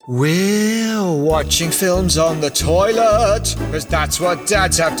We're watching films on the toilet, because that's what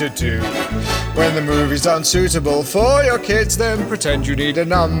dads have to do. When the movie's unsuitable for your kids, then pretend you need a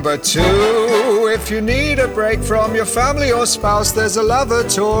number two. If you need a break from your family or spouse, there's a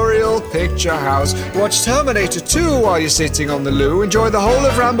lavatorial picture house. Watch Terminator 2 while you're sitting on the loo. Enjoy the whole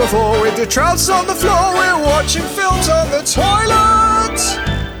of Rambo 4 with your trousers on the floor. We're watching films on the toilet.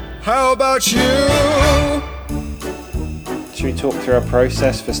 How about you? Should we talk through our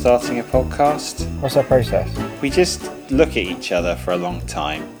process for starting a podcast? What's our process? We just look at each other for a long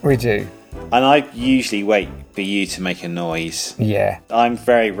time. We do. And I usually wait for you to make a noise. Yeah. I'm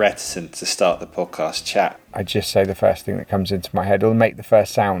very reticent to start the podcast chat. I just say the first thing that comes into my head, or make the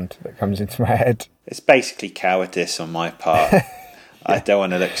first sound that comes into my head. It's basically cowardice on my part. I don't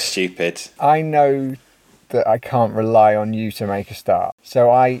want to look stupid. I know that I can't rely on you to make a start. So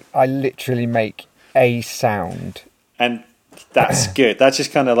I literally make a sound. And that's good. That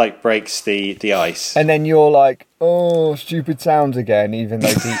just kind of like breaks the ice. And then you're like, oh, stupid sounds again, even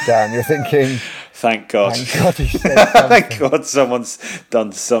though deep down you're thinking, thank God. Thank God he said something. Thank God someone's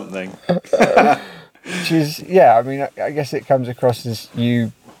done something. Which is, yeah, I mean, I guess it comes across as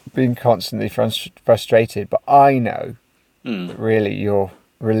you being constantly frustrated, but I know that really you're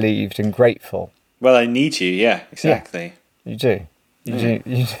relieved and grateful. Well, I need you, yeah, exactly. Yeah, you do.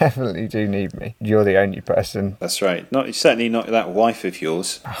 You definitely do need me. You're the only person. That's right. Certainly not that wife of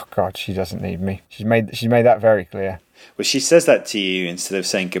yours. Oh God, she doesn't need me. She's made that very clear. Well, she says that to you instead of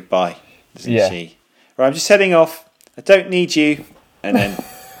saying goodbye, doesn't she? Right, I'm just heading off. I don't need you. And then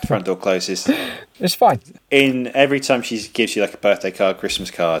the front door closes. It's fine. Every time she gives you like a birthday card, Christmas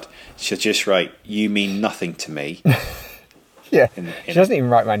card, she'll just write, "You mean nothing to me." Yeah. She doesn't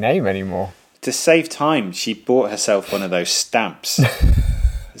even write my name anymore. To save time, she bought herself one of those stamps.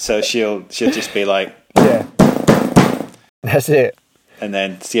 So she'll just be like, yeah, that's it. And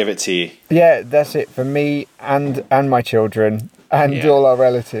then give it to you. Yeah, that's it for me and my children and all our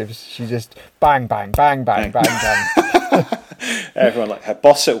relatives. She just bang, bang, bang, bang, bang, bang. Everyone, like her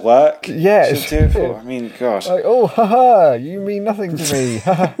boss at work. Yeah, she'll do it for. I mean, gosh. Like, oh, haha, you mean nothing to me.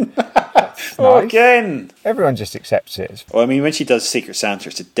 Oh, nice. again. Everyone just accepts it. Well, I mean, when she does Secret Santa,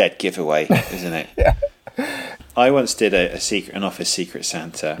 it's a dead giveaway, isn't it? Yeah. I once did an office Secret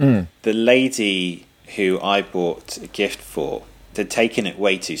Santa. The lady who I bought a gift for had taken it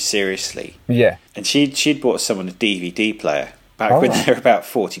way too seriously. Yeah. And she'd bought someone a DVD player back when they were about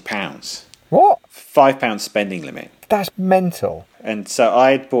 £40. What? £5 spending limit. That's mental. And so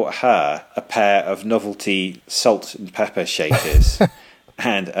I had bought her a pair of novelty salt and pepper shakers.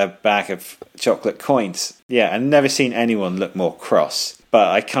 And a bag of chocolate coins. Yeah, I've never seen anyone look more cross. But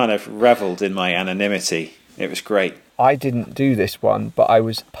I kind of revelled in my anonymity. It was great. I didn't do this one, but I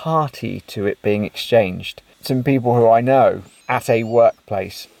was party to it being exchanged. Some people who I know at a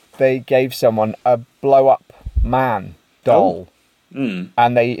workplace, they gave someone a blow-up man doll.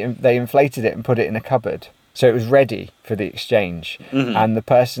 And they inflated it and put it in a cupboard. So it was ready for the exchange. And the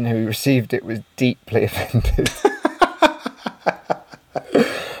person who received it was deeply offended.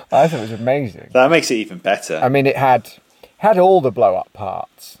 I thought it was amazing. That makes it even better. I mean, it had all the blow-up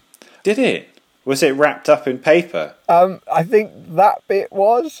parts. Did it? Was it wrapped up in paper? I think that bit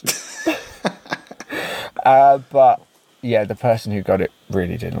was. But, yeah, the person who got it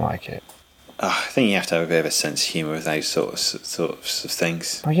really didn't like it. Oh, I think you have to have a bit of a sense of humour with those sorts of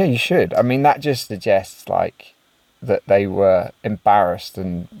things. Oh, yeah, you should. I mean, that just suggests, like, that they were embarrassed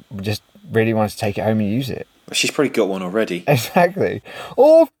and just really wanted to take it home and use it. Well, she's probably got one already. Exactly.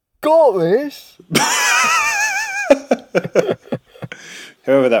 Oh, I've got this.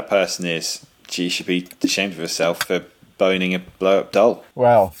 Whoever that person is, she should be ashamed of herself for boning a blow-up doll.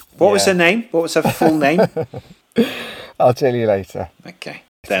 Well, what was her name? What was her full name? I'll tell you later. Okay.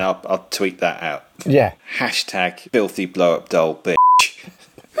 Then I'll tweet that out. Yeah. Hashtag filthy blow-up doll bitch.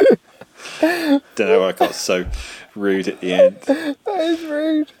 Don't know why I got so rude at the end. That is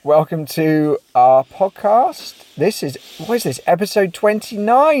rude. Welcome to our podcast. What is this? Episode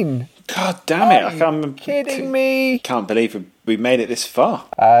 29. God damn it. Are you kidding me? Can't believe we made it this far.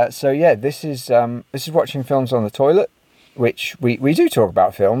 So yeah, this is watching films on the toilet, which we do talk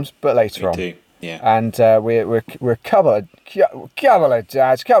about films, but later on. We do, yeah. And we're a couple of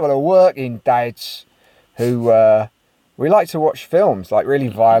dads, couple of working dads who we like to watch films, like really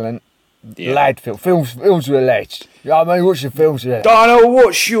violent lad films with lads. You know what I mean? Watch the films with lads. Donald,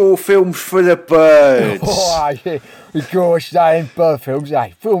 watch your films for the birds. Oh, yeah. We go watch that in bird films.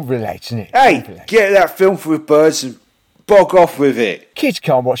 Hey, film with lads, isn't it? Hey, get that film for the birds and bog off with it. Kids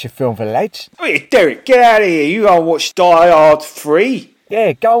can't watch a film for lads. Hey, Derek, get out of here. You can't watch Die Hard 3.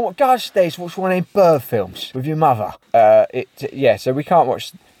 Yeah, go upstairs, watch one of them bird films with your mother. So we can't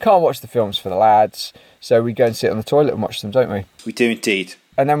watch the films for the lads, so we go and sit on the toilet and watch them, don't we? We do indeed.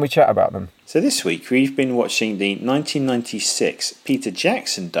 And then we chat about them. So this week we've been watching the 1996 Peter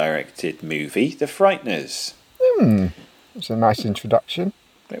Jackson directed movie, The Frighteners. It's a nice introduction.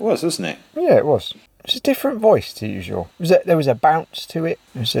 It was, wasn't it? Yeah, it was. It's a different voice to usual. There was a bounce to it.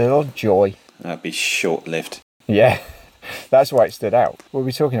 There was a lot of joy. That'd be short-lived. Yeah, that's why it stood out. We'll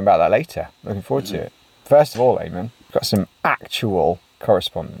be talking about that later. Looking forward to it. First of all, Eamon, we've got some actual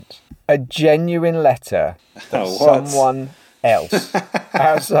correspondence. A genuine letter that someone else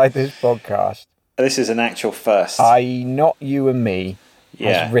outside this podcast. This is an actual first. Not you and me,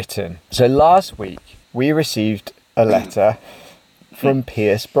 has written. So last week, we received a letter from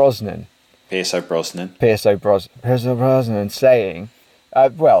Pierce Brosnan. Pierce Brosnan saying,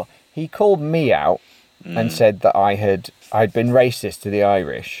 he called me out and said that I'd been racist to the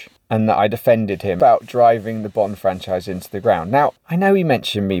Irish and that I'd offended him about driving the Bond franchise into the ground. Now, I know he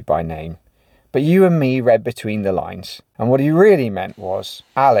mentioned me by name, but you and me read between the lines. And what he really meant was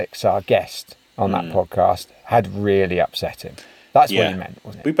Alex, our guest on that podcast, had really upset him. That's what he meant,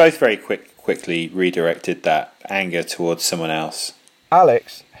 wasn't it? We both very quickly redirected that anger towards someone else.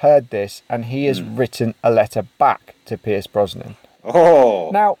 Alex heard this and he has written a letter back to Pierce Brosnan.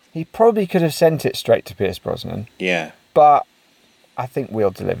 Oh! Now, he probably could have sent it straight to Pierce Brosnan. Yeah. But I think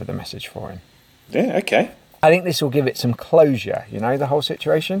we'll deliver the message for him. Yeah, okay. I think this will give it some closure, the whole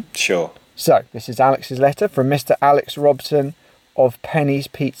situation. Sure. So, this is Alex's letter from Mr. Alex Robson of Penny's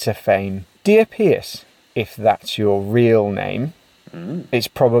Pizza fame. Dear Pierce, if that's your real name, it's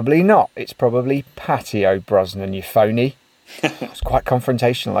probably not. It's probably Patty O'Brosnan, you phony. It's quite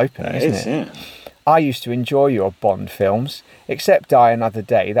confrontational opening, isn't it? Yeah. I used to enjoy your Bond films, except Die Another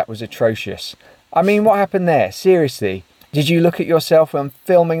Day. That was atrocious. I mean, what happened there? Seriously. Did you look at yourself when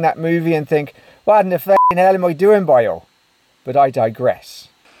filming that movie and think, what in the f***ing hell am I doing, boyo? But I digress.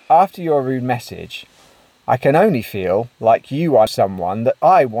 After your rude message, I can only feel like you are someone that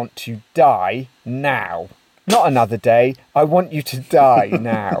I want to die now. Not another day. I want you to die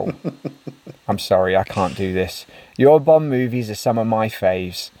now. I'm sorry, I can't do this. Your Bond movies are some of my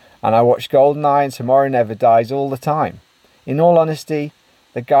faves, and I watch GoldenEye and Tomorrow Never Dies all the time. In all honesty,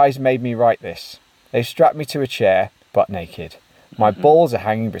 the guys made me write this. They've strapped me to a chair, butt naked. My balls are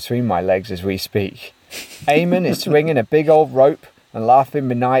hanging between my legs as we speak. Eamon is swinging a big old rope and laughing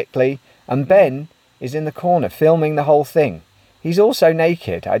maniacally, and Ben is in the corner filming the whole thing. He's also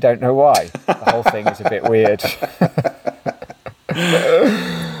naked. I don't know why. The whole thing is a bit weird.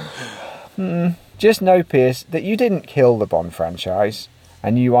 Just know, Pierce, that you didn't kill the Bond franchise,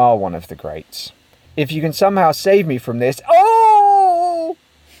 and you are one of the greats. If you can somehow save me from this... Oh!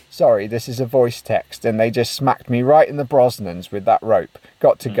 Sorry, this is a voice text, and they just smacked me right in the Brosnans with that rope.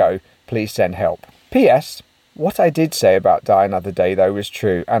 Got to go. Please send help. P.S. What I did say about Die Another Day, though, was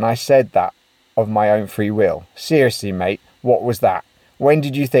true, and I said that of my own free will. Seriously, mate, what was that? When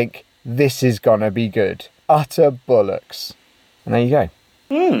did you think this is gonna be good? Utter bollocks. And there you go.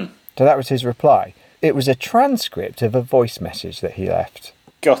 So that was his reply. It was a transcript of a voice message that he left.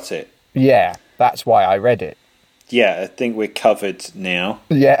 Got it. Yeah, that's why I read it. Yeah, I think we're covered now.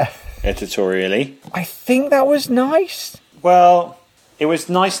 Yeah. Editorially. I think that was nice. Well, it was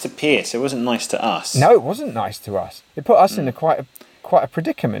nice to Pierce. It wasn't nice to us. No, it wasn't nice to us. It put us in quite a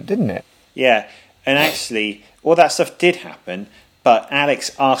predicament, didn't it? Yeah, and actually, all that stuff did happen, but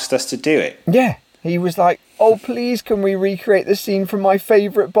Alex asked us to do it. Yeah, he was like, oh, please, can we recreate the scene from my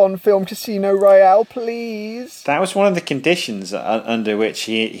favourite Bond film, Casino Royale, please? That was one of the conditions under which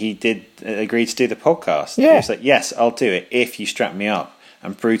he did agree to do the podcast. Yeah. He was like, yes, I'll do it if you strap me up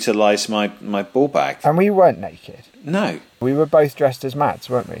and brutalise my ball bag. And we weren't naked. No. We were both dressed as Mads,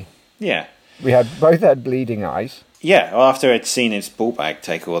 weren't we? Yeah. We both had bleeding eyes. Yeah, well, after I'd seen his ball bag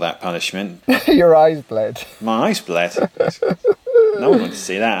take all that punishment. Your eyes bled. My eyes bled. No one wanted to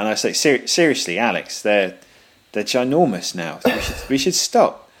see that. And I was like, seriously, Alex, they're ginormous now. We should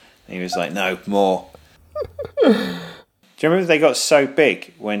stop. And he was like, no, more. Do you remember they got so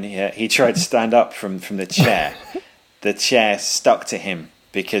big when he tried to stand up from the chair? The chair stuck to him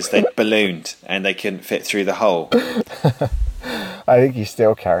because they ballooned and they couldn't fit through the hole. I think he's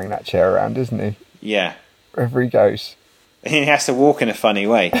still carrying that chair around, isn't he? Yeah. Wherever he goes. He has to walk in a funny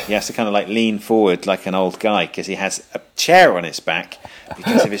way. He has to kind of like lean forward like an old guy because he has a chair on his back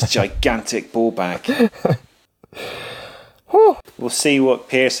because of his gigantic ball bag. We'll see what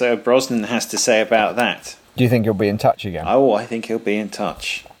Pierce Brosnan has to say about that. Do you think he'll be in touch again? Oh, I think he'll be in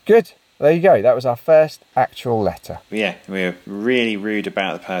touch. Good. There you go. That was our first actual letter. Yeah, we were really rude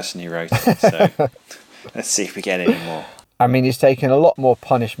about the person who wrote it. So let's see if we get any more. I mean, he's taken a lot more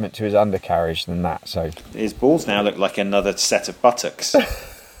punishment to his undercarriage than that, so... His balls now look like another set of buttocks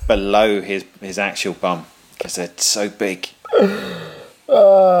below his actual bum because they're so big.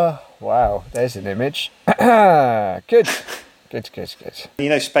 Wow, there's an image. Good. Good. You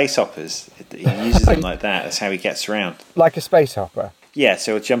know, space hoppers, he uses them like that. That's how he gets around. Like a space hopper. Yeah,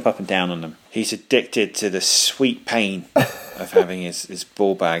 so he'll jump up and down on them. He's addicted to the sweet pain of having his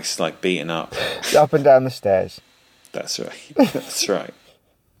ball bags like beaten up. Up and down the stairs. That's right. That's right.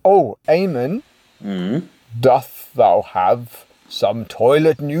 Oh, Eamon, doth thou have some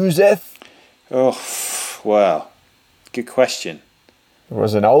toilet newseth? Oh, well, good question. It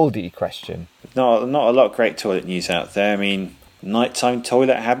was an oldie question. Not a lot of great toilet news out there. I mean, nighttime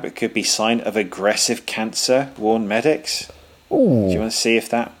toilet habit could be sign of aggressive cancer, warn medics. Ooh. Do you want to see if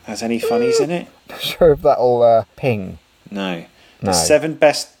that has any funnies in it? Not sure if that'll ping. No. No. The 7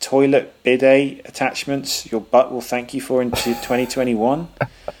 best toilet bidet attachments your butt will thank you for in 2021.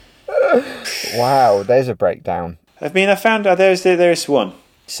 Wow, there's a breakdown. I mean, I found out there's one.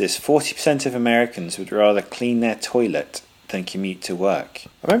 It says 40% of Americans would rather clean their toilet than commute to work.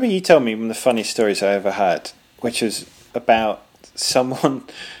 I remember you told me one of the funniest stories I ever had, which was about someone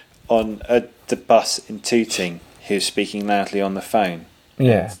on the bus in Tooting who was speaking loudly on the phone.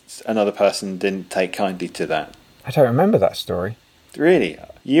 Yeah. Another person didn't take kindly to that. I don't remember that story. Really?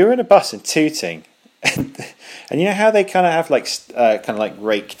 You were in a bus in Tooting, and you know how they kind of have like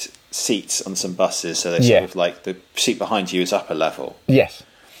raked seats on some buses, so they're sort of like the seat behind you is upper level. Yes.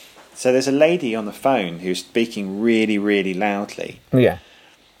 So there's a lady on the phone who's speaking really, really loudly. Yeah.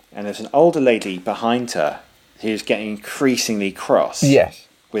 And there's an older lady behind her who's getting increasingly cross Yes.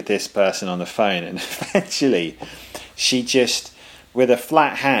 with this person on the phone. And eventually she just, with a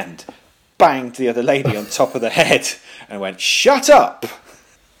flat hand, banged the other lady on top of the head and went, "Shut up!"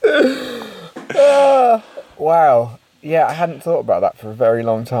 Wow. Yeah, I hadn't thought about that for a very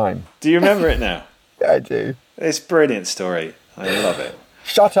long time. Do you remember it now? Yeah, I do. It's a brilliant story. I love it.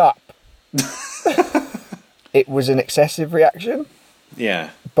 Shut up. It was an excessive reaction, Yeah.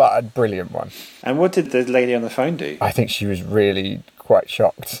 but a brilliant one. And what did the lady on the phone do? I think she was really quite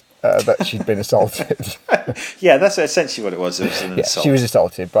shocked that she'd been assaulted. Yeah, that's essentially what it was. It was an Yeah, assault. she was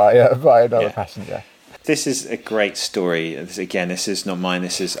assaulted by another Yeah. passenger. This is a great story. Again, this is not mine.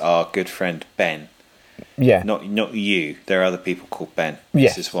 This is our good friend Ben. Yeah. Not you. There are other people called Ben.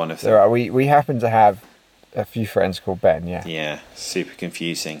 Yes, This is one of them. there are. We happen to have a few friends called Ben, yeah. Yeah, super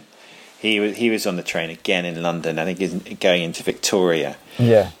confusing. He was on the train again in London. I think he's going into Victoria.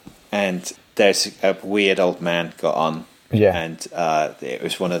 Yeah. And there's a weird old man got on. Yeah. And it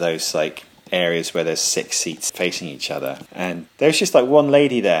was one of those like areas where there's 6 seats facing each other. And there was just like one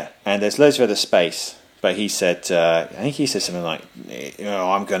lady there, and there's loads of other space. But he said, I think he said something like,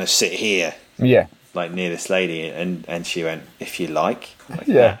 "I'm going to sit here." Yeah. Like near this lady, and she went, "If you like."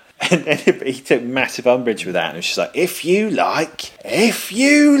 Yeah. And he took massive umbrage with that, and it was just like, if you like, and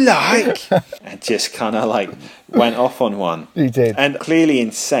just kind of like went off on one. He did. And clearly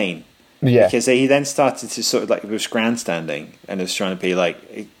insane. Yeah. Because he then started to sort of like, was grandstanding, and was trying to be like,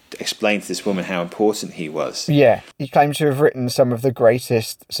 explain to this woman how important he was. Yeah. He claims to have written some of the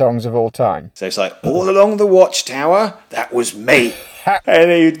greatest songs of all time. So it's like, "All along the watchtower, that was me." And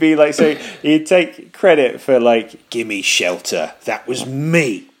he'd be like, so he'd take credit for like, "Gimme shelter, that was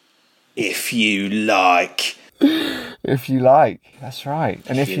me. If you like." If you like. That's right.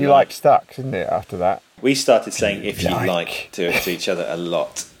 And if you like stuck, isn't it, after that? We started saying "if you like" to each other a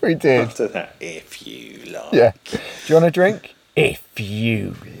lot. We did. After that, "if you like." Yeah. Do you want a drink? If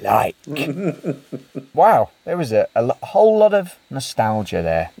you like. Wow. There was a whole lot of nostalgia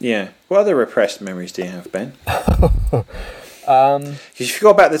there. Yeah. What other repressed memories do you have, Ben? Because you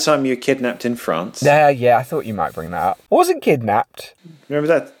forgot about the time you were kidnapped in France. Yeah, I thought you might bring that up. I wasn't kidnapped. Remember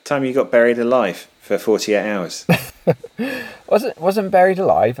that time you got buried alive for 48 hours? Wasn't buried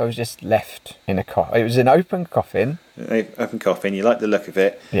alive. I was just left in a coffin. It was an open coffin. Open coffin, you liked the look of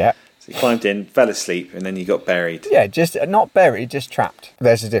it. Yeah. So you climbed in, fell asleep, and then you got buried. Yeah, just not buried, just trapped.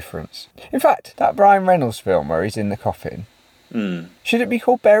 There's a difference. In fact, that Brian Reynolds film where he's in the coffin, should it be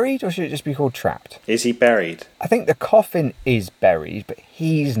called Buried or should it just be called Trapped? Is he buried? I think the coffin is buried, but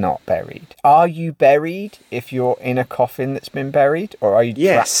he's not buried. Are you buried if you're in a coffin that's been buried, or are you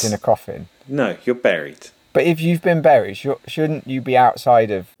trapped in a coffin? No, you're buried. But if you've been buried, shouldn't you be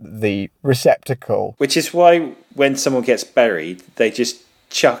outside of the receptacle? Which is why when someone gets buried, they just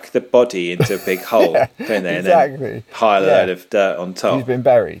chuck the body into a big hole, don't they? Exactly. And then pile a load of dirt on top. He's been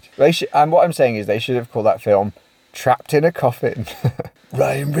buried. And what I'm saying is they should have called that film Trapped in a Coffin.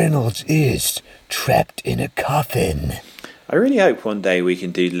 Ryan Reynolds is trapped in a coffin. I really hope one day we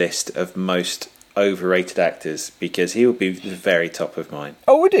can do list of most overrated actors because he would be the very top of mine.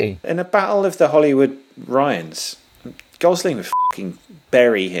 Oh, would he? In a battle of the Hollywood Ryans, Gosling would fucking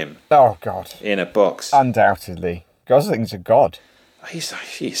bury him Oh, God. in a box. Undoubtedly. Gosling's a god. He's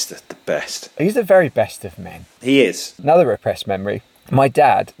the best. He's the very best of men. He is. Another repressed memory. My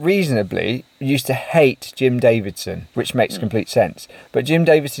dad, reasonably, used to hate Jim Davidson, which makes complete sense. But Jim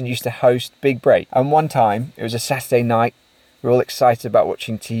Davidson used to host Big Break. And one time, it was a Saturday night, we were all excited about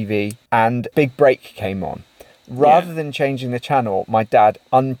watching TV, and Big Break came on. Rather than changing the channel, my dad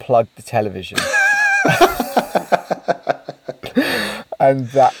unplugged the television. And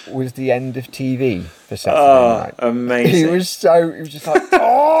that was the end of TV for Saturday night. Amazing. He was just like,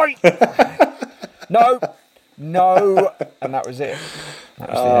 oh, no, and that was it.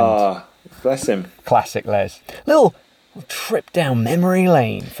 That was the end. Bless him. Classic Les. Little trip down memory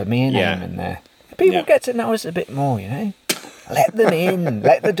lane for me and Eamon there. People get to know us a bit more, you know. Let them in.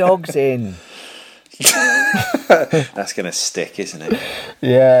 Let the dogs in. That's going to stick, isn't it?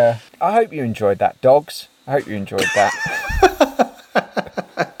 Yeah. I hope you enjoyed that, dogs. I hope you enjoyed that.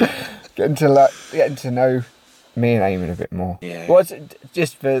 Getting to know me and Eamon a bit more. Yeah. Well,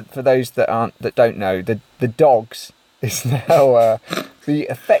 just for those that don't know, the dogs is now the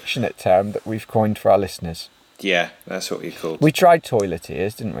affectionate term that we've coined for our listeners. Yeah, that's what we called. We tried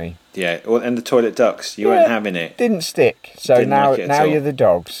toileteers, didn't we? Yeah, and the toilet ducks. You weren't having it. Didn't stick. So Didn't now like it at all. you're the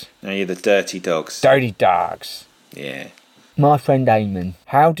dogs. Now you're the dirty dogs. Dirty dogs. Yeah. My friend Eamon,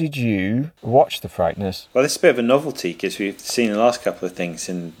 how did you watch The Frighteners? Well, this is a bit of a novelty because we've seen the last couple of things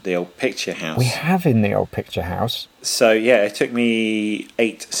in the old picture house. We have in the old picture house. So, yeah, it took me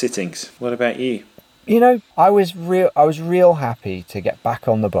 8 sittings. What about you? You know, I was real happy to get back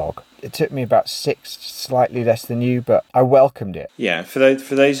on the bog. It took me about 6, slightly less than you, but I welcomed it. Yeah, for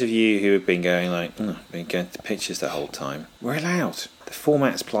those of you who have been going like, been going to pictures the whole time, we're allowed. The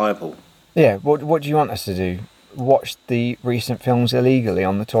format's pliable. Yeah, what do you want us to do? Watch the recent films illegally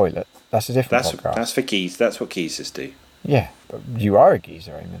on the toilet? That's a different podcast. That's for geese. That's what geezers do. Yeah, but you are a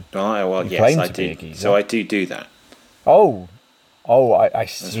geezer, Eamon. Well, You yes, claim I to be do. a geezer. So I do that. Oh, I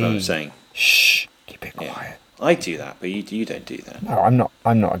see. That's what I'm saying. Shh, keep it Yeah. quiet. I do that, but you don't do that. No,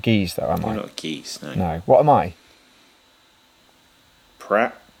 I'm not a geese though, am I? You're not a geese, no. No. What am I?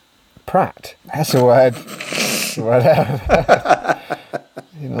 Prat. Pratt. That's a word. That's a word I've heard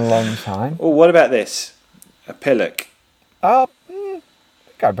in a long time. Oh, what about this? A pillock. I think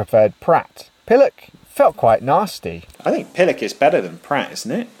I preferred Pratt. Pillock felt quite nasty. I think pillock is better than prat,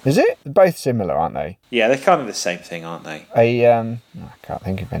 isn't it? Is it? They're both similar, aren't they? Yeah, they're kind of the same thing, aren't they? I can't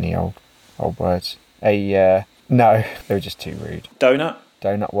think of any old words. No, they were just too rude. Donut.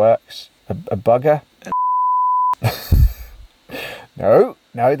 Donut works. A bugger. No,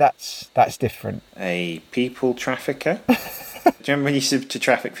 that's different. A people trafficker. Do you remember when you used to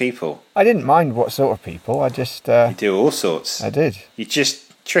traffic people? I didn't mind what sort of people. I just You do all sorts. I did. You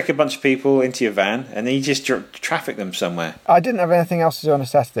just trick a bunch of people into your van and then you just traffic them somewhere. I didn't have anything else to do on a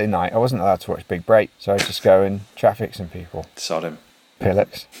Saturday night. I wasn't allowed to watch Big Break, so I'd just go and traffic some people. Sodom.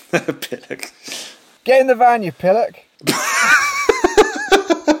 Pillocks. Pillock. Get in the van, you pillock.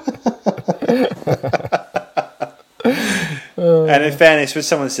 And in fairness, when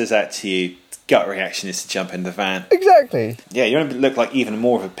someone says that to you, gut reaction is to jump in the van. Exactly. Yeah, you want to look like even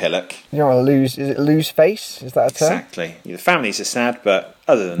more of a pillock. You don't want to lose. Is it lose face? Is that a term? Exactly. The families are sad, but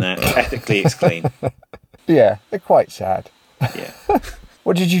other than that, ethically it's clean. Yeah, they're quite sad. Yeah.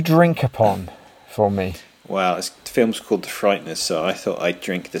 What did you drink upon for me? Well, the film's called The Frighteners, so I thought I'd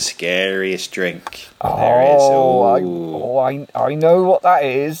drink the scariest drink there is. I know what that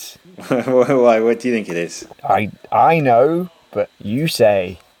is. Why? What do you think it is? I know, but you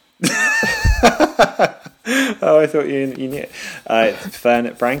say. Oh, I thought you knew it.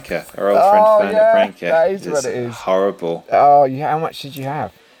 Fernet Branca, our old friend Fernet Branca. That is what it is. Horrible. Oh, how much did you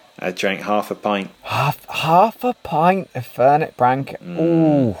have? I drank half a pint. Half a pint of Fernet Branca.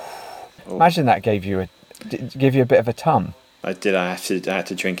 Ooh. Imagine that gave you a bit of a tum. I did. I had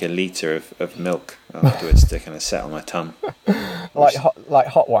to drink a litre of milk afterwards to kind of settle my tum. Like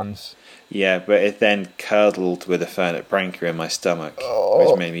hot ones. Yeah, but it then curdled with a Fernet Branca in my stomach,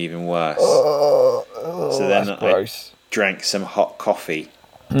 which made me even worse. So then that's I gross. drank some hot coffee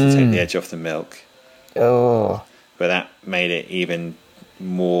to take the edge off the milk. Oh. But that made it even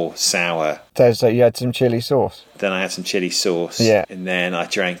more sour. So you had some chili sauce. Then I had some chili sauce. Yeah. And then I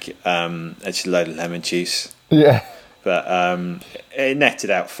drank just a load of lemon juice. Yeah. But it netted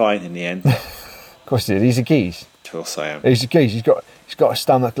out fine in the end. Of course he did. He's a geese. Of course I am. He's a geese. He's got a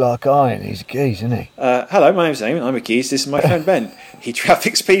stomach like iron. He's a geese, isn't he? Hello, my name's Eamon. I'm a geese. This is my friend Ben. He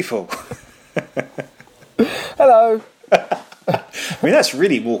traffics people. Hello. mean, that's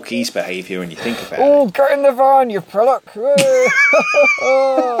really Walkies behaviour when you think about Oh, get in the van, you pillock. it.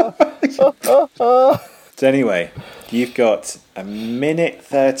 So anyway, you've got a minute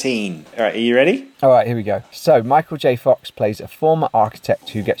 13. All right, are you ready? All right, here we go. So, Michael J. Fox plays a former architect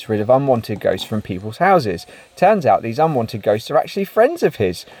who gets rid of unwanted ghosts from people's houses. Turns out these unwanted ghosts are actually friends of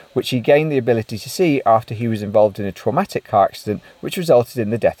his, which he gained the ability to see after he was involved in a traumatic car accident which resulted in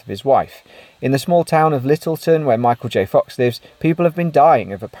the death of his wife. In the small town of Littleton, where Michael J. Fox lives, people have been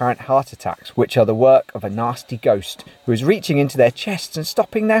dying of apparent heart attacks, which are the work of a nasty ghost who is reaching into their chests and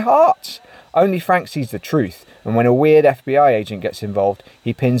stopping their hearts. Only Frank sees the truth, and when a weird FBI agent gets involved,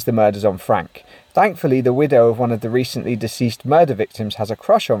 he pins the murders on Frank. Thankfully, the widow of one of the recently deceased murder victims has a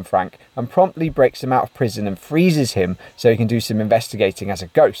crush on Frank and promptly breaks him out of prison and freezes him so he can do some investigating as a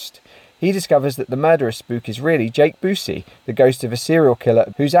ghost. He discovers that the murderous spook is really Jake Busey, the ghost of a serial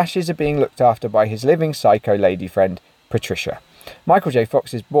killer whose ashes are being looked after by his living psycho lady friend, Patricia. Michael J.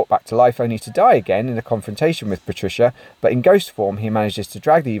 Fox is brought back to life only to die again in a confrontation with Patricia, but in ghost form he manages to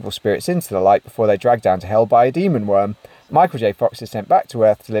drag the evil spirits into the light before they're dragged down to hell by a demon worm. Michael J. Fox is sent back to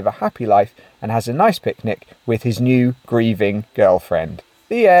Earth to live a happy life and has a nice picnic with his new grieving girlfriend.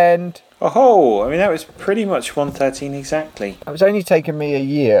 The end. Oh, I mean, that was pretty much 113 exactly. It was only taken me a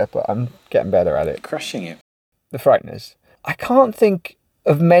year, but I'm getting better at it. Crushing it. The Frighteners. I can't think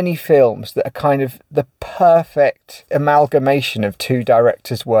of many films that are kind of the perfect amalgamation of two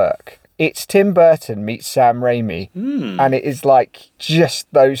directors' work. It's Tim Burton meets Sam Raimi, and it is like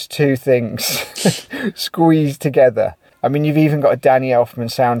just those two things squeezed together. I mean, you've even got a Danny Elfman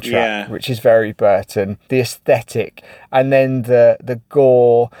soundtrack, which is very Burton. The aesthetic, and then the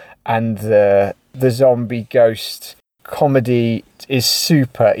gore and the zombie ghost comedy is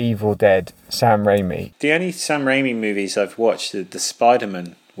super Evil Dead, Sam Raimi. The only Sam Raimi movies I've watched are the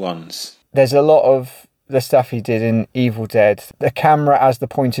Spider-Man ones. There's a lot of the stuff he did in Evil Dead. The camera as the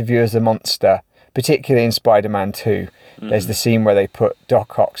point of view as the monster, particularly in Spider-Man 2. There's the scene where they put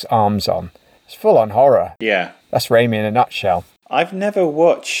Doc Ock's arms on. It's full-on horror. Yeah. That's Raimi in a nutshell. I've never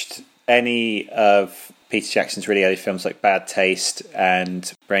watched any of Peter Jackson's really early films like Bad Taste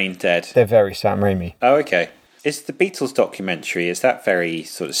and Brain Dead. They're very Sam Raimi. Oh, okay. Is the Beatles documentary, is that very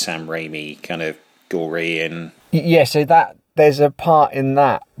sort of Sam Raimi, kind of gory and... Yeah, so there's a part in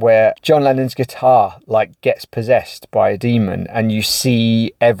that where John Lennon's guitar gets possessed by a demon and you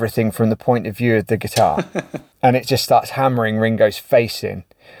see everything from the point of view of the guitar. And it just starts hammering Ringo's face in.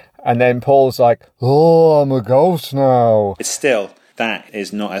 And then Paul's like, oh, I'm a ghost now. It's still, that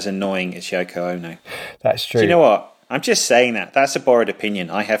is not as annoying as Yoko Ono. That's true. Do you know what? I'm just saying that. That's a borrowed opinion.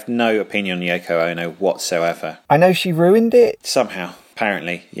 I have no opinion on Yoko Ono whatsoever. I know she ruined it. Somehow.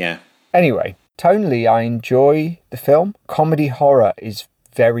 Apparently, yeah. Anyway, tonally, I enjoy the film. Comedy horror is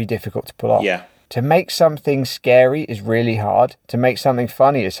very difficult to pull off. Yeah. To make something scary is really hard. To make something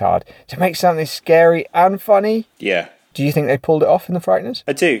funny is hard. To make something scary and funny... Yeah. Do you think they pulled it off in The Frighteners?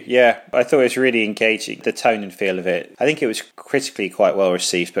 I do, yeah. I thought it was really engaging, the tone and feel of it. I think it was critically quite well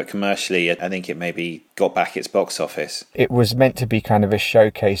received, but commercially, I think it maybe got back its box office. It was meant to be kind of a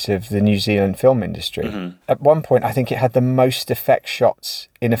showcase of the New Zealand film industry. At one point, I think it had the most effect shots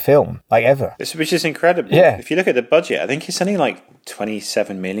in a film, ever. Which is incredible. Yeah. If you look at the budget, I think it's only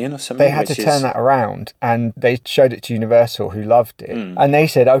 27 million or something. They had to turn that around, and they showed it to Universal, who loved it. And they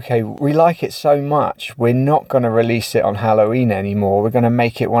said, okay, we like it so much, we're not going to release it on Halloween anymore. We're going to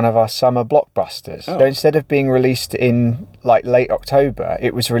make it one of our summer blockbusters. So instead of being released in late October,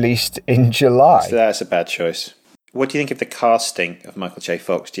 it was released in July. So that's a bad choice. What do you think of the casting of Michael J.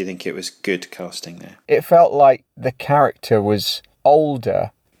 Fox? Do you think it was good casting there? It felt like the character was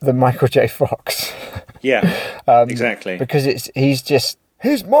older than Michael J. Fox. Yeah, exactly. Because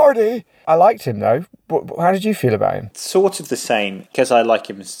he's Marty. I liked him though. How did you feel about him? Sort of the same, because I like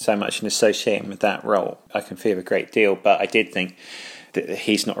him so much and associate him with that role. I can feel a great deal, but I did think that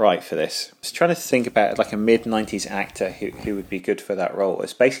he's not right for this. I was trying to think about a mid-90s actor who would be good for that role.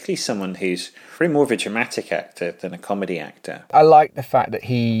 It's basically someone who's probably more of a dramatic actor than a comedy actor. I like the fact that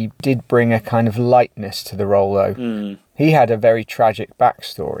he did bring a kind of lightness to the role though. He had a very tragic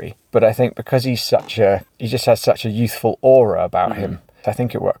backstory, but I think because he just has such a youthful aura about him, I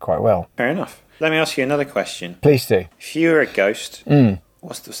think it worked quite well. Fair enough. Let me ask you another question. Please do. If you were a ghost,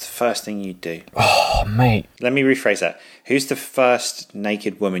 what's the first thing you'd do? Oh, mate. Let me rephrase that. Who's the first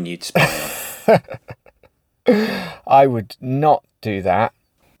naked woman you'd spy on? I would not do that.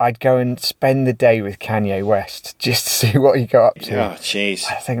 I'd go and spend the day with Kanye West just to see what he got up to. Oh, jeez.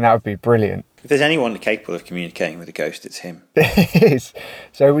 I think that would be brilliant. If there's anyone capable of communicating with a ghost, it's him. It is.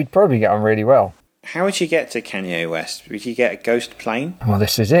 So we'd probably get on really well. How would you get to Kanye West? Would you get a ghost plane? Well,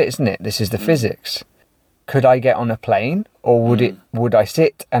 this is it, isn't it? This is the physics. Could I get on a plane, or would I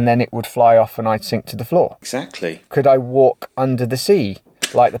sit and then it would fly off and I'd sink to the floor? Exactly. Could I walk under the sea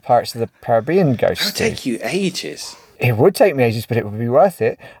like the Pirates of the Caribbean ghosts It would do? take you ages. It would take me ages, but it would be worth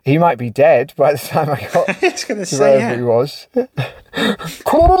it. He might be dead by the time I got It's going to to say, wherever he was.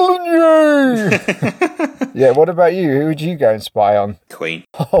 Calling you! Yeah, what about you? Who would you go and spy on? Queen.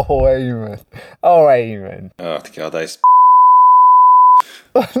 Oh, Eamon. Oh, Eamon. Oh, God, those...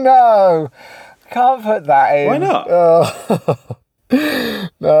 No! Can't put that in. Why not? Oh.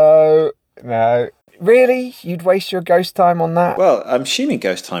 No. Really? You'd waste your ghost time on that? Well, I'm assuming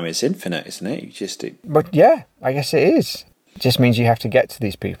ghost time is infinite, isn't it? You just do... But yeah, I guess it is. It just means you have to get to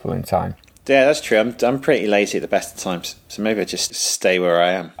these people in time. Yeah, that's true. I'm pretty lazy at the best of times, so maybe I just stay where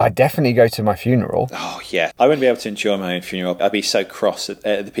I am. I'd definitely go to my funeral. Oh, yeah. I wouldn't be able to enjoy my own funeral. I'd be so cross at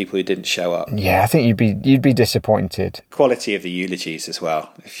the people who didn't show up. Yeah, I think you'd be disappointed. Quality of the eulogies as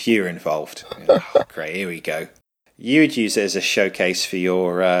well, if you're involved. Oh, great, here we go. You would use it as a showcase for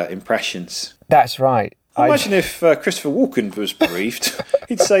your impressions. That's right. Imagine if Christopher Walken was bereaved.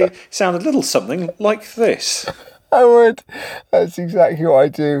 He'd say, sound a little something like this. I would. That's exactly what I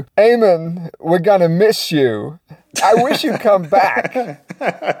do. Eamon, we're gonna miss you. I wish you'd come back.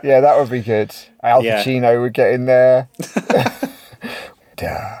 Yeah, that would be good. Al Pacino would get in there.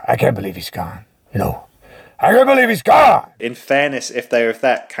 I can't believe he's gone. I can't believe he's gone. In fairness, if they were of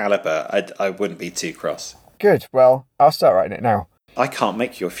that calibre, I wouldn't be too cross. Good. Well, I'll start writing it now. I can't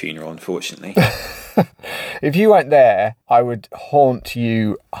make your funeral, unfortunately. If you weren't there, I would haunt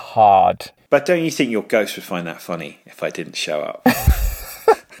you hard. But don't you think your ghost would find that funny if I didn't show up?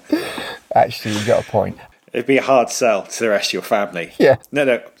 Actually, you got a point. It'd be a hard sell to the rest of your family. Yeah.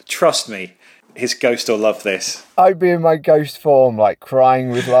 No, trust me. His ghost will love this. I'd be in my ghost form, like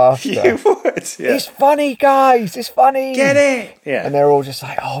crying with laughter. You would, yeah. It's funny, guys. It's funny. Get it? Yeah. And they're all just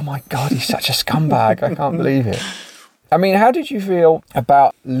like, oh my God, he's such a scumbag. I can't believe it. I mean, how did you feel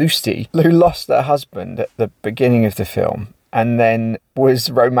about Lucy, who lost her husband at the beginning of the film and then was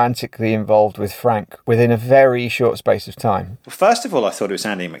romantically involved with Frank within a very short space of time? Well, first of all, I thought it was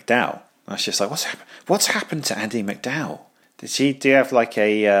Andy McDowell. I was just like, what's happened to Andy McDowell? Do you have like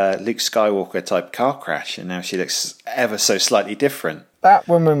a Luke Skywalker type car crash and now she looks ever so slightly different? That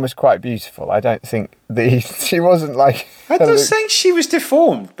woman was quite beautiful. I don't think she wasn't like... I don't think she was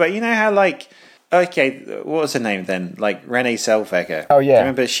deformed, but you know how like... Okay, what was her name then? Like Renee Zellweger. Oh, yeah. Do you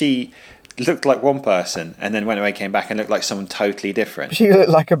remember she looked like one person and then went away, came back and looked like someone totally different? She looked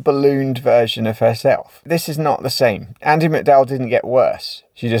like a ballooned version of herself. This is not the same. Andy McDowell didn't get worse.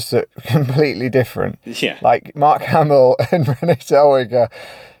 She just looked completely different. Yeah. Like Mark Hamill and Renee Zellweger,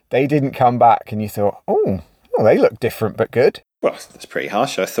 they didn't come back and you thought, oh, they look different but good. Well, that's pretty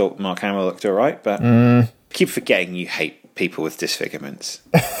harsh. I thought Mark Hamill looked all right, but keep forgetting you hate people with disfigurements.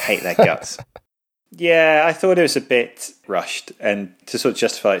 Hate their guts. Yeah, I thought it was a bit rushed, and to sort of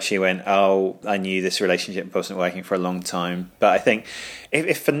justify it, she went, oh, I knew this relationship wasn't working for a long time. But I think,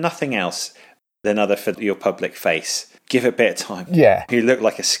 if for nothing else than other for your public face, give it a bit of time. Yeah. You look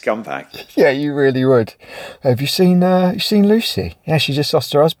like a scumbag. Yeah, you really would. Have you seen Lucy? Yeah, she just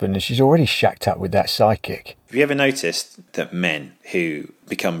lost her husband, and she's already shacked up with that psychic. Have you ever noticed that men who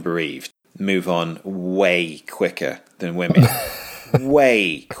become bereaved move on way quicker than women?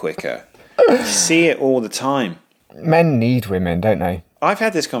 Way quicker. You see it all the time. Men need women, don't they? I've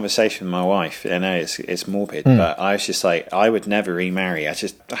had this conversation with my wife. I know it's morbid, but I was just like, I would never remarry. I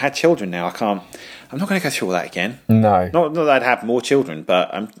had children now. I'm not going to go through all that again. No. Not that I'd have more children,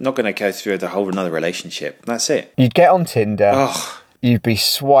 but I'm not going to go through the whole another relationship. That's it. You'd get on Tinder. Oh. You'd be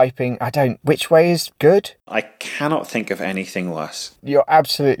swiping. Which way is good? I cannot think of anything worse. You're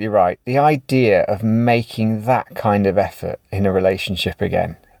absolutely right. The idea of making that kind of effort in a relationship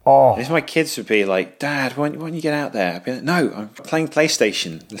again. Oh. If my kids would be like, Dad, why don't you get out there? I'd be like, no, I'm playing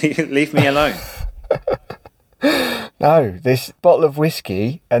PlayStation. Leave me alone. No, this bottle of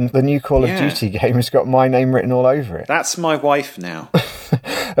whiskey and the new Call of Duty game has got my name written all over it. That's my wife now.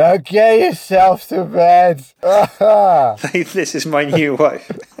 Get yourself to bed. This is my new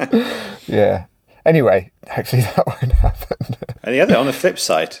wife. Yeah. Anyway, hopefully that won't happen. And on the flip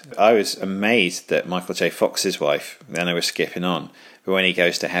side, I was amazed that Michael J. Fox's wife, then I was skipping on, but when he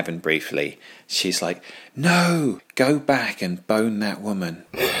goes to heaven briefly, she's like, no, go back and bone that woman.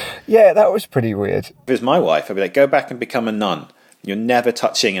 Yeah, that was pretty weird. If it was my wife, I'd be like, go back and become a nun. You're never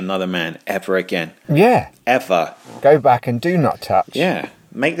touching another man ever again. Yeah. Ever. Go back and do not touch. Yeah.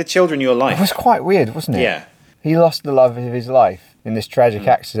 Make the children your life. It was quite weird, wasn't it? Yeah. He lost the love of his life in this tragic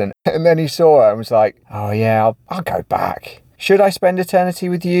accident. And then he saw her and was like, oh yeah, I'll go back. Should I spend eternity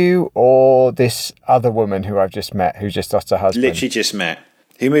with you or this other woman who I've just met who just lost her husband? Literally just met.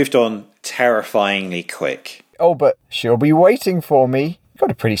 He moved on terrifyingly quick. Oh, but she'll be waiting for me. Got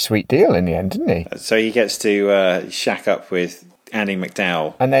a pretty sweet deal in the end, didn't he? So he gets to shack up with Andy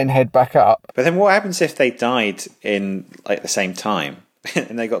McDowell. And then head back up. But then what happens if they died in like the same time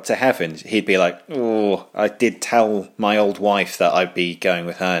and they got to heaven? He'd be like, oh, I did tell my old wife that I'd be going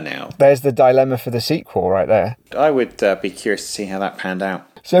with her now. There's the dilemma for the sequel right there. I would be curious to see how that panned out.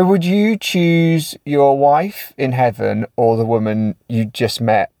 So would you choose your wife in heaven or the woman you just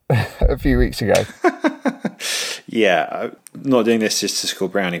met a few weeks ago? Yeah, I'm not doing this just to score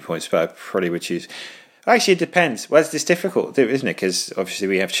brownie points, but I probably would choose... Actually, it depends. Well, it's difficult, isn't it? Because obviously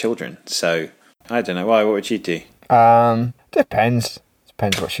we have children. So, I don't know. Why? What would you do? Depends.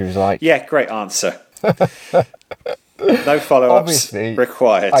 Depends what she was like. Yeah, great answer. No follow-ups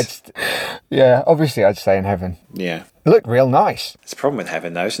required. Obviously I'd stay in heaven. Yeah. It looked real nice. It's a problem with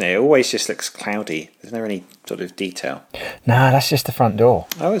heaven, though, isn't it? It always just looks cloudy. There's never any sort of detail. Nah, that's just the front door.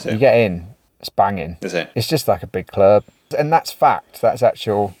 Oh, is it? You get in, it's banging. Is it? It's just like a big club. And that's fact. That's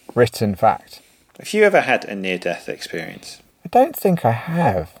actual written fact. Have you ever had a near-death experience? I don't think I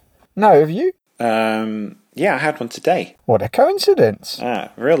have. No, have you? Yeah, I had one today. What a coincidence.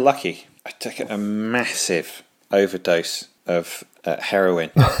 Real lucky. I took a massive overdose of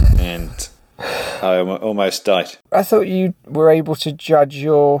heroin and I almost died. I thought you were able to judge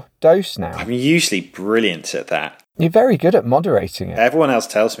your dose now. I'm usually brilliant at that. You're very good at moderating it. Everyone else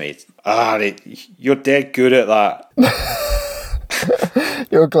tells me, you're dead good at that.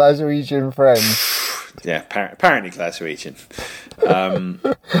 Your Glaswegian friend. Yeah, apparently Glaswegian.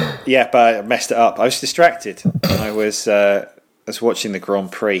 Yeah, but I messed it up. I was distracted. I was watching the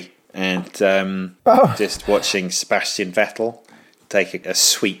Grand Prix and just watching Sebastian Vettel take a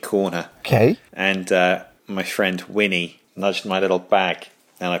sweet corner. Okay. And my friend Winnie nudged my little bag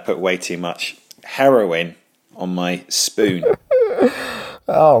and I put way too much heroin on my spoon.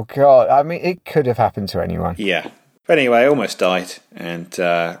 Oh, God. I mean, it could have happened to anyone. Yeah. But anyway, I almost died and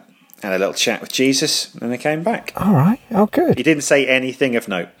had a little chat with Jesus and I came back. All right. Oh, good. He didn't say anything of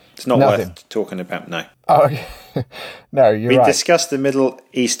note. It's not worth talking about, no. Oh, okay. No, you're right. We discussed the Middle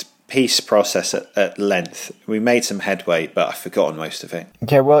East peace process at length. We made some headway, but I've forgotten most of it.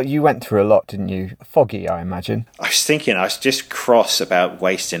 Yeah, well, you went through a lot, didn't you? Foggy, I imagine. I was just cross about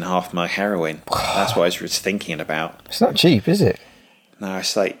wasting half my heroin. That's what I was thinking about. It's not cheap, is it? No,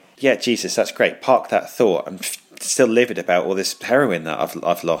 it's like, yeah, Jesus, that's great. Park that thought. I'm still livid about all this heroin that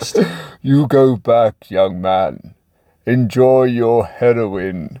I've lost. You go back, young man. Enjoy your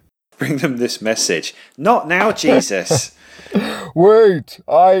heroin. Bring them this message. Not now, Jesus. Wait,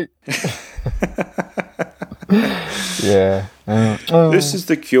 Yeah. This is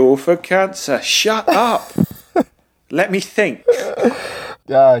the cure for cancer. Shut up. Let me think.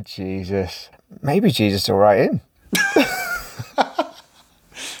 Ah, Jesus. Maybe Jesus will write in.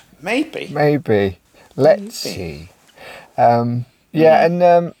 Maybe. Let's see. Yeah,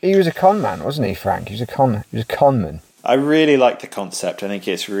 and he was a con man, wasn't he, Frank? He was a con man. I really like the concept. I think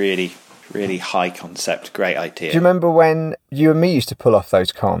it's really, really high concept. Great idea. Do you remember when you and me used to pull off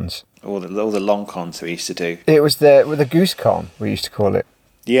those cons? All the long cons we used to do. It was the goose con, we used to call it.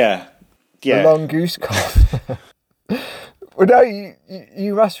 Yeah. The long goose con. Well, no,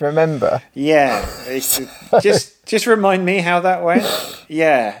 you must remember. Yeah. Just remind me how that went.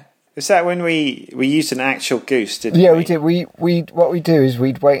 Yeah. Is that when we used an actual goose, didn't we? Yeah, we did. What we do is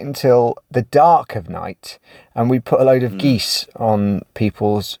we'd wait until the dark of night and we'd put a load of geese on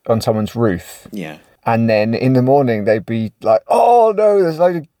someone's roof. Yeah. And then in the morning they'd be like, "Oh no, there's a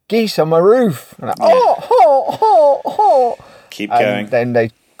load of geese on my roof." And Keep going. And then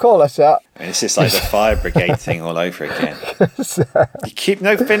they'd call us up. And it's just like the fire brigade thing all over again.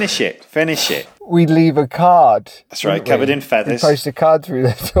 Finish it. We'd leave a card. That's right, covered in feathers. We'd post a card through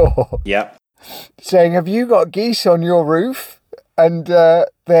the door. Yep. Saying, "Have you got geese on your roof?" And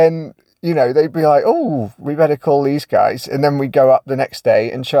then, they'd be like, "Oh, we better call these guys." And then we'd go up the next day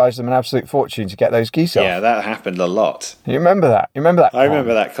and charge them an absolute fortune to get those geese off. Yeah, that happened a lot. You remember that? I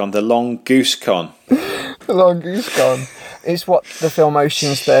remember that con, the long goose con. The long goose con. It's what the film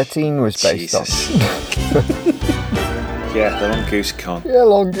Ocean's 13 was based on. Yeah, the long goose con. Yeah,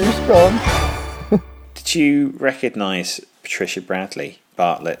 long goose con. Did you recognise Patricia Bradley,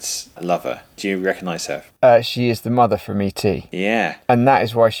 Bartlett's lover? Do you recognise her? She is the mother from E.T. Yeah. And that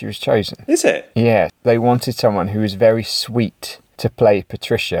is why she was chosen. Is it? Yeah. They wanted someone who was very sweet to play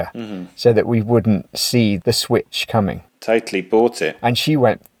Patricia so that we wouldn't see the switch coming. Totally bought it. And she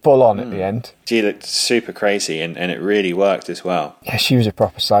went full on at the end. She looked super crazy and it really worked as well. Yeah, she was a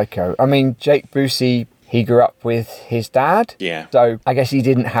proper psycho. I mean, Jake Busey, he grew up with his dad. Yeah. So I guess he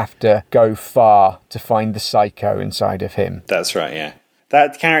didn't have to go far to find the psycho inside of him. That's right, yeah.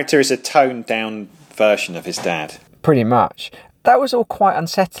 That character is a toned down version of his dad. Pretty much. That was all quite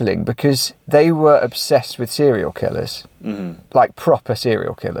unsettling because they were obsessed with serial killers. Like proper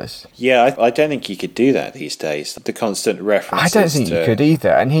serial killers. Yeah, I don't think you could do that these days. The constant references I don't think you could either.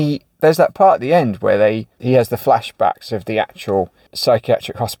 And there's that part at the end where he has the flashbacks of the actual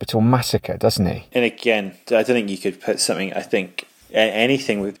psychiatric hospital massacre, doesn't he? And again, I don't think you could put something, I think,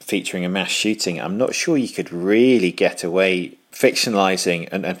 anything with featuring a mass shooting, I'm not sure you could really get away fictionalising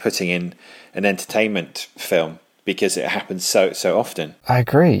and putting in an entertainment film because it happens so often. I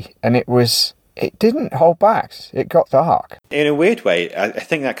agree. And it didn't hold back. It got dark. In a weird way, I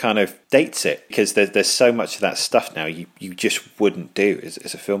think that kind of dates it because there's so much of that stuff now you just wouldn't do as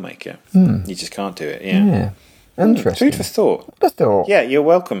a filmmaker. You just can't do it, Yeah. Interesting. Food for thought. What a thought. Yeah, you're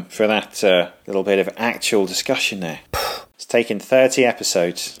welcome for that little bit of actual discussion there. It's taken 30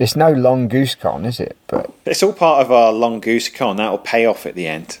 episodes. It's no long goose con, is it? But It's all part of our long goose con. That'll pay off at the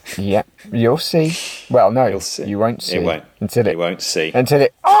end. yeah, you'll see. Well, no, You'll see. you won't see. It won't. Until You won't see. Until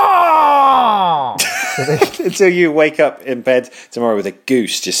it... Oh! Until you wake up in bed tomorrow with a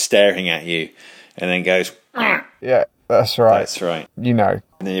goose just staring at you and then goes, Yeah, that's right. that's right. You know.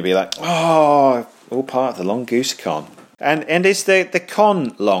 And then you'll be like, oh, all part of the long goose con. And is the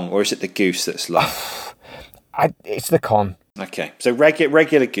con long or is it the goose that's long? It's the con. Okay, so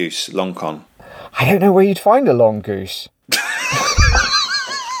regular goose, long con. I don't know where you'd find a long goose.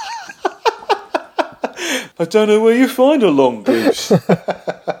 I don't know where you find a long goose.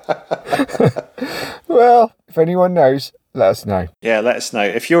 Well, if anyone knows, let us know. Yeah, let us know.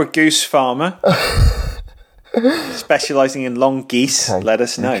 If you're a goose farmer specialising in long geese, let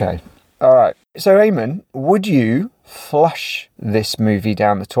us know. Okay. All right. So, Eamon, would you flush this movie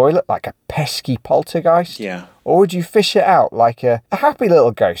down the toilet like a pesky poltergeist? Yeah. Or would you fish it out like a happy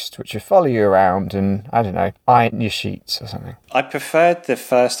little ghost which would follow you around and, I don't know, iron your sheets or something? I preferred the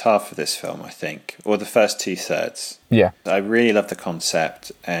first half of this film, I think, or the first 2/3. Yeah. I really love the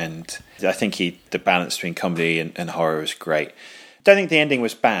concept, and I think the balance between comedy and horror was great. Don't think the ending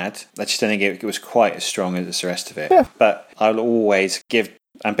was bad. I just don't think it was quite as strong as the rest of it. Yeah. But I'll always give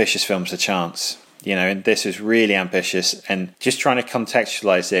ambitious films a chance. You know, and this was really ambitious, and just trying to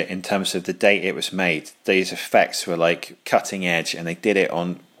contextualize it in terms of the date it was made. These effects were like cutting edge, and they did it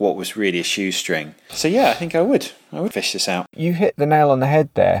on what was really a shoestring. So yeah, I think I would fish this out. You hit the nail on the head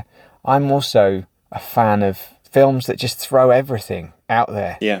there. I'm also a fan of films that just throw everything out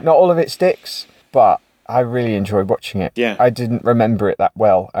there. Yeah. Not all of it sticks, but I really enjoyed watching it. Yeah. I didn't remember it that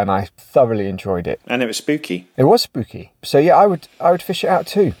well, and I thoroughly enjoyed it. And it was spooky. It was spooky. So yeah, I would fish it out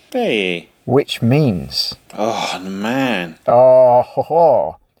too. Hey. Which means... Oh, man.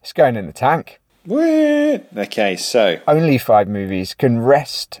 It's going in the tank. What? Okay, so... Only 5 movies can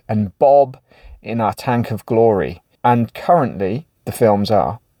rest and bob in our tank of glory. And currently, the films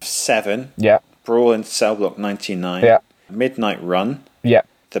are... 7. Yeah. Brawl in Cell Block 99. Yeah. Midnight Run. Yeah.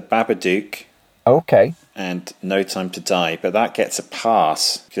 The Babadook. Okay. And No Time to Die. But that gets a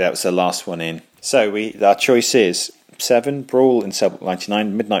pass, because that was the last one in. So our choice is... 7, Brawl in Cell Block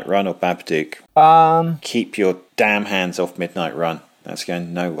 99, Midnight Run or Babadook. Keep your damn hands off Midnight Run. That's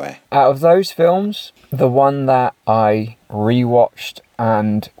going nowhere. Out of those films, the one that I rewatched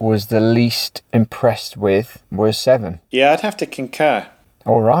and was the least impressed with was 7. Yeah, I'd have to concur.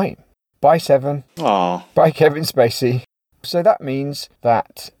 All right. Bye, 7. Aw. Bye, Kevin Spacey. So that means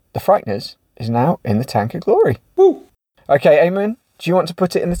that The Frighteners is now in the tank of glory. Woo. Okay, Eamon, do you want to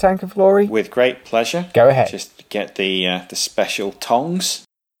put it in the tank of glory? With great pleasure. Go ahead. Just get the special tongs.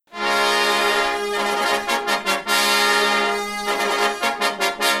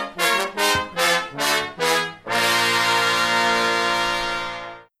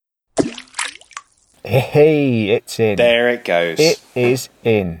 Hey, it's in. There it goes. It is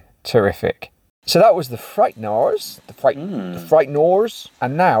in. Terrific. So that was The Frighteners. The Frighteners.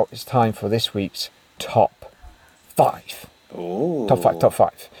 And now it's time for this week's Top 5. Ooh. Top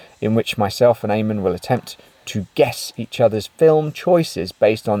 5. In which myself and Eamon will attempt to guess each other's film choices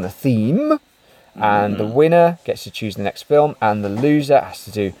based on the theme. And the winner gets to choose the next film. And the loser has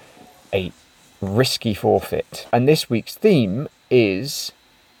to do a risky forfeit. And this week's theme is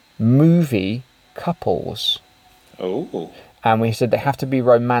movie couples. Oh. And we said they have to be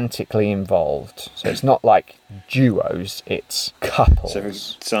romantically involved. So it's not like duos, it's couples. So, for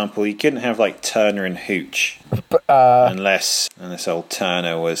example, you couldn't have like Turner and Hooch But, unless old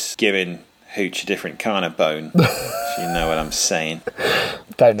Turner was giving Hooch a different kind of bone. If you know what I'm saying.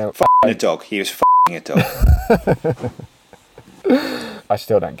 don't know. A dog. He was a dog. I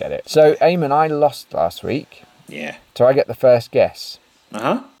still don't get it. So, Eamon, I lost last week. Yeah. So I get the first guess.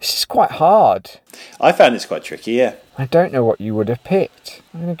 Uh-huh. This is quite hard. I found this quite tricky, yeah. I don't know what you would have picked.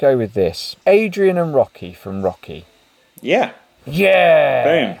 I'm going to go with this. Adrian and Rocky from Rocky. Yeah. Yeah!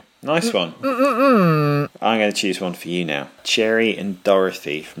 Boom. Nice one. I'm going to choose one for you now. Jerry and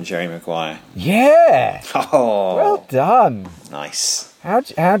Dorothy from Jerry Maguire. Yeah! Oh, Well done. nice. How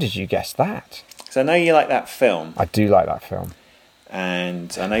did you guess that? So I know you like that film, I do like that film.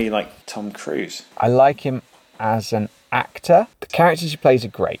 and I know you like Tom Cruise. I like him as an actor. The characters he plays are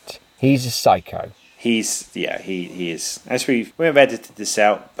great. He's a psycho. He is. As we have edited this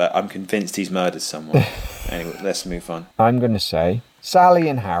out, but I'm convinced he's murdered someone. Anyway, let's move on. I'm going to say Sally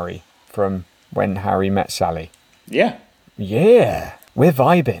and Harry from When Harry Met Sally. Yeah. Yeah, we're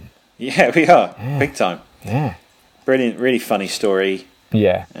vibing. Yeah, we are. Yeah. Big time. Yeah. Brilliant, really funny story.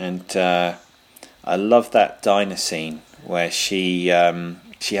 Yeah. And I love that diner scene where she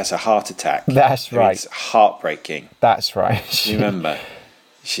has a heart attack. That's right. It's heartbreaking. That's right. You remember?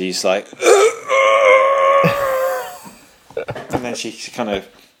 She's like... and then she kind of...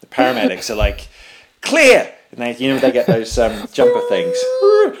 The paramedics are like, clear! And they get those jumper things.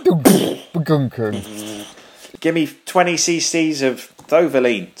 Give me 20 cc's of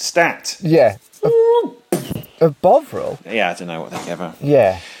Thovaline. Stat. Yeah. Of Bovril? Yeah, I don't know what they give her.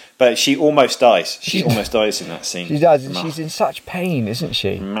 Yeah. But she almost dies. She almost dies in that scene. She does, and she's in such pain, isn't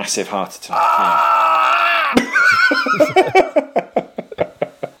she? Massive heart attack. Yeah.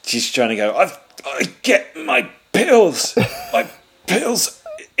 She's trying to go, I get my pills. My pills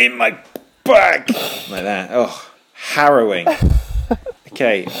in my bag. Like that. Oh, harrowing.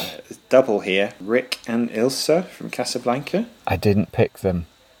 Okay, double here. Rick and Ilsa from Casablanca. I didn't pick them.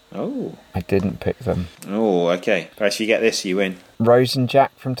 Oh. I didn't pick them. Oh, okay. If you get this, you win. Rose and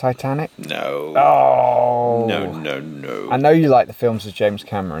Jack from Titanic? No. Oh. No. I know you like the films of James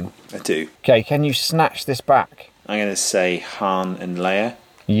Cameron. I do. Okay, can you snatch this back? I'm going to say Han and Leia.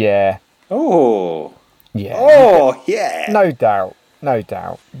 Yeah. Oh. Yeah. Oh, yeah. No doubt. No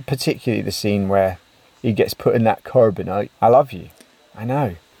doubt. Particularly the scene where he gets put in that carbonite. I love you. I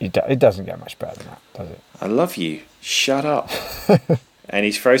know. It doesn't get much better than that, does it? I love you. Shut up. And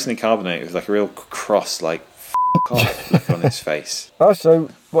he's frozen in carbonate with like a real cross, like, off look on his face. Oh, so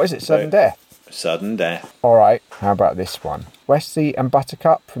what is it? Sudden death? Sudden death. All right. How about this one? Wesley and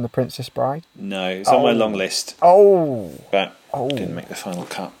Buttercup from The Princess Bride? No, it's on my long list, Oh. but didn't make the final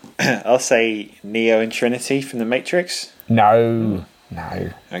cut. I'll say Neo and Trinity from The Matrix. No.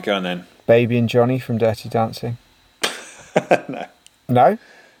 No. Go on then. Baby and Johnny from Dirty Dancing? No. No?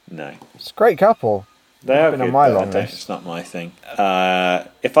 No. It's a great couple. They are been good, on my but long list. it's not my thing.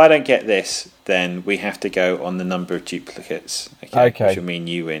 If I don't get this, then we have to go on the number of duplicates. Okay. Which will mean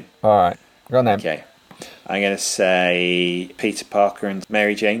you win. All right. Go on then. Okay. I'm going to say Peter Parker and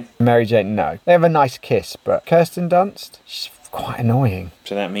Mary Jane. Mary Jane, no. They have a nice kiss, but Kirsten Dunst, she's quite annoying.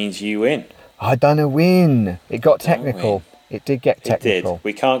 So that means you win. I done a win. It got technical. It did get technical. It did.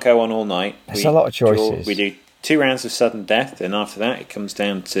 We can't go on all night. There's a lot of choices. We do 2 rounds of sudden death, and after that, it comes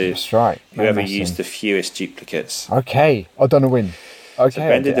down to That's right. No whoever messing. used the fewest duplicates. Okay. I done a win. Okay. So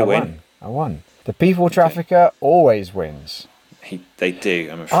Ben did the I win. I won. The people trafficker always wins. They do,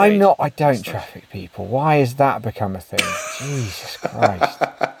 I'm afraid. I don't traffic people. Why has that become a thing? Jesus Christ.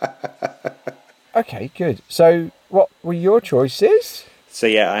 Okay, good. So, what were your choices? So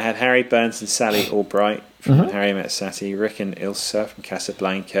yeah, I had Harry Burns and Sally Albright from When Harry Met Sally, Rick and Ilsa from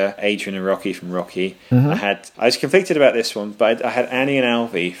Casablanca, Adrian and Rocky from Rocky. I was conflicted about this one, but I had Annie and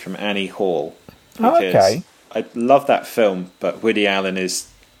Alvy from Annie Hall. Okay. I love that film, but Woody Allen is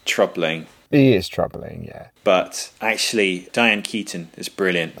troubling. He is troubling, yeah. But actually, Diane Keaton is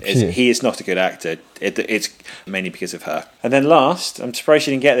brilliant. She is. He is not a good actor. It's mainly because of her. And then last, I'm surprised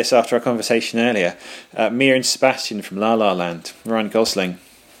you didn't get this after our conversation earlier, Mia and Sebastian from La La Land, Ryan Gosling.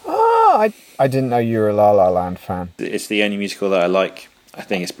 I didn't know you were a La La Land fan. It's the only musical that I like. I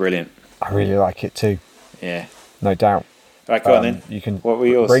think it's brilliant. I really like it too, Yeah. no doubt. Right, go on then. You can What were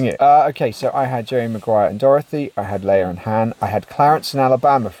yours? bring it. Okay, so I had Jerry Maguire and Dorothy. I had Leia and Han. I had Clarence and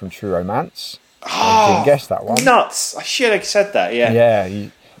Alabama from True Romance. I didn't guess that one. Nuts! I should have said that, yeah. Yeah,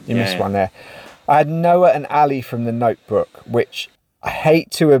 you missed one there. I had Noah and Ali from The Notebook, which I hate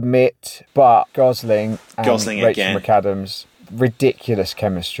to admit, but Gosling and Gosling Rachel again. McAdams, ridiculous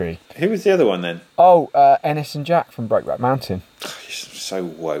chemistry. Who was the other one then? Oh, Ennis and Jack from Brokeback Mountain. You're so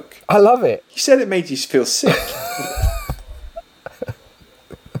woke. I love it. You said it made you feel sick.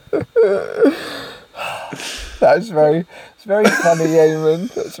 It's very funny,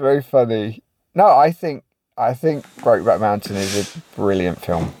 Eamon. That's very funny. No, I think Brokeback Mountain is a brilliant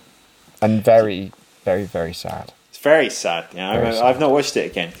film, and very, very, very sad. It's very sad. Very sad. I've not watched it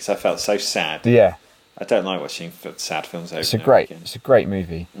again because I felt so sad. Yeah, I don't like watching sad films over It's and a over great, again. it's a great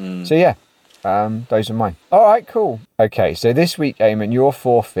movie. So yeah, those are mine. All right, cool. Okay, so this week, Eamon, your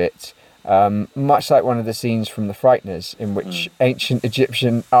forfeit, much like one of the scenes from The Frighteners, in which ancient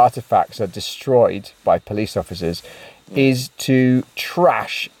Egyptian artifacts are destroyed by police officers, is to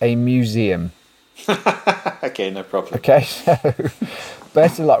trash a museum. Okay, no problem. Okay, so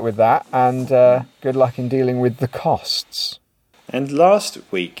better luck with that, and good luck in dealing with the costs. And last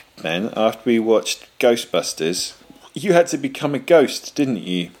week, Ben, after we watched Ghostbusters, you had to become a ghost, didn't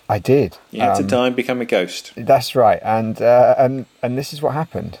you? I did. You had to die and become a ghost. That's right, and this is what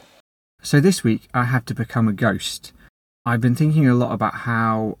happened. So this week I have to become a ghost. I've been thinking a lot about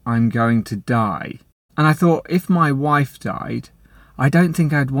how I'm going to die, and I thought if my wife died, I don't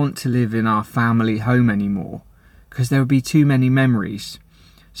think I'd want to live in our family home anymore, because there would be too many memories.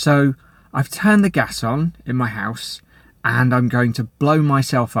 So I've turned the gas on in my house, and I'm going to blow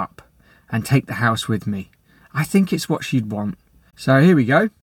myself up and take the house with me. I think it's what she'd want. So here we go.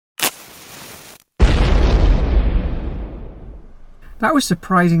 That was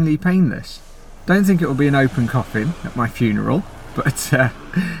surprisingly painless. Don't think it will be an open coffin at my funeral, but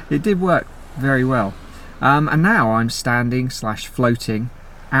it did work very well. And now I'm standing/floating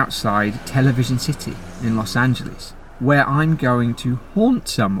outside Television City in Los Angeles, where I'm going to haunt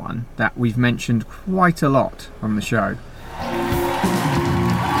someone that we've mentioned quite a lot on the show.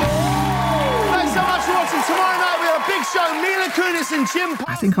 Thanks so much for watching. Tomorrow night we have a big show. Mila Kunis and Jim Parsons.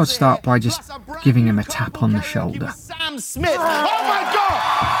 I think I'll start by just giving him a tap on the shoulder. Sam Smith. Oh my God!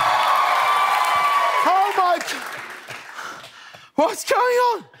 Oh my God! What's going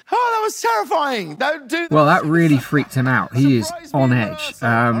on? Oh, that was terrifying. Don't do that. Well, that really freaked him out. He is on edge.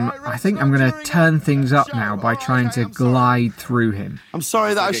 I think I'm going to turn things up now by trying to glide through him. I'm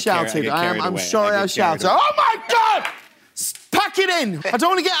sorry that I shouted. I'm sorry I shouted. Oh my God! Pack it in. I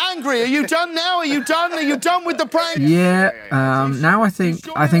don't want to get angry. Are you done now? Are you done? Are you done with the prank? Yeah, now I think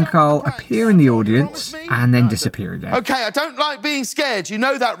I'll appear in the audience and then disappear again. Okay, I don't like being scared. You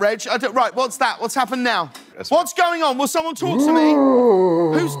know that, Reg. Right, what's that? What's happened now? What's going on? Will someone talk to me?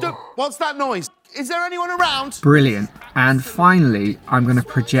 What's that noise? Is there anyone around? Brilliant. And finally, I'm going to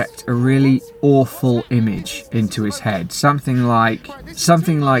project a really awful image into his head. Something like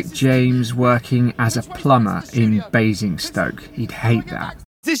James working as a plumber in Basingstoke. He'd hate that. Is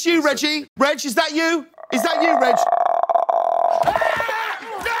this you, Reggie? Reg, is that you? Is that you, Reg?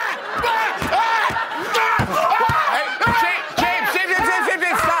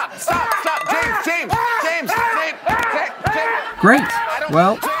 James, Great.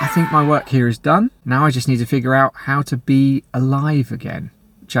 Well, I think my work here is done. Now I just need to figure out how to be alive again,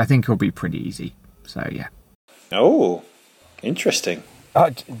 which I think will be pretty easy. So, yeah. Oh, interesting.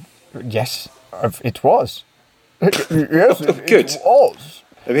 Yes, it was. Yes, Good. It was.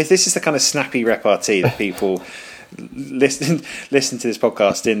 I mean, this is the kind of snappy repartee that people listen to this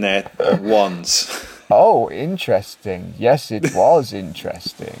podcast in their ones. Oh, interesting. Yes, it was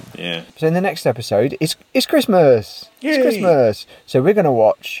interesting. Yeah. So in the next episode, it's Christmas. Yay. It's Christmas. So we're going to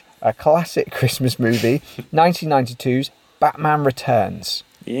watch a classic Christmas movie, 1992's Batman Returns.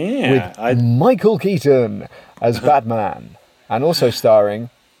 Yeah. With Michael Keaton as Batman. And also starring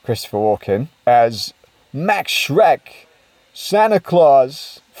Christopher Walken as Max Schreck, Santa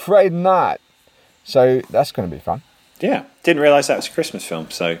Claus, Fred Knight. So that's going to be fun. Yeah. Didn't realise that was a Christmas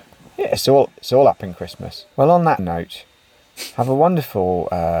film, so... Yeah, it's all up in Christmas. Well, on that note, have a wonderful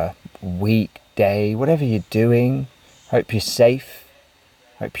week, day, whatever you're doing. Hope you're safe.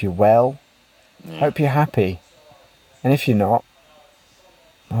 Hope you're well. Yeah. Hope you're happy. And if you're not,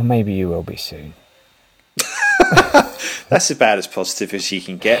 well, maybe you will be soon. That's about as positive as you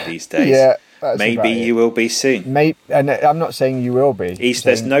can get these days. Yeah, maybe you will be soon. And I'm not saying you will be.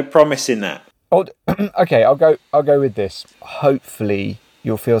 There's no promise in that. Oh, okay, I'll go with this. Hopefully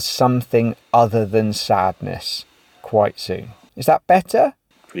you'll feel something other than sadness quite soon. Is that better?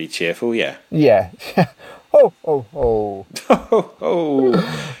 Pretty cheerful, yeah. Yeah. Oh.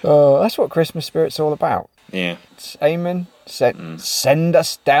 That's what Christmas spirit's all about. Yeah. Eamon, send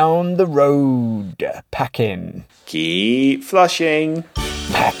us down the road. Pack in. Keep flushing.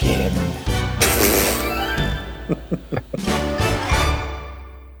 Pack in.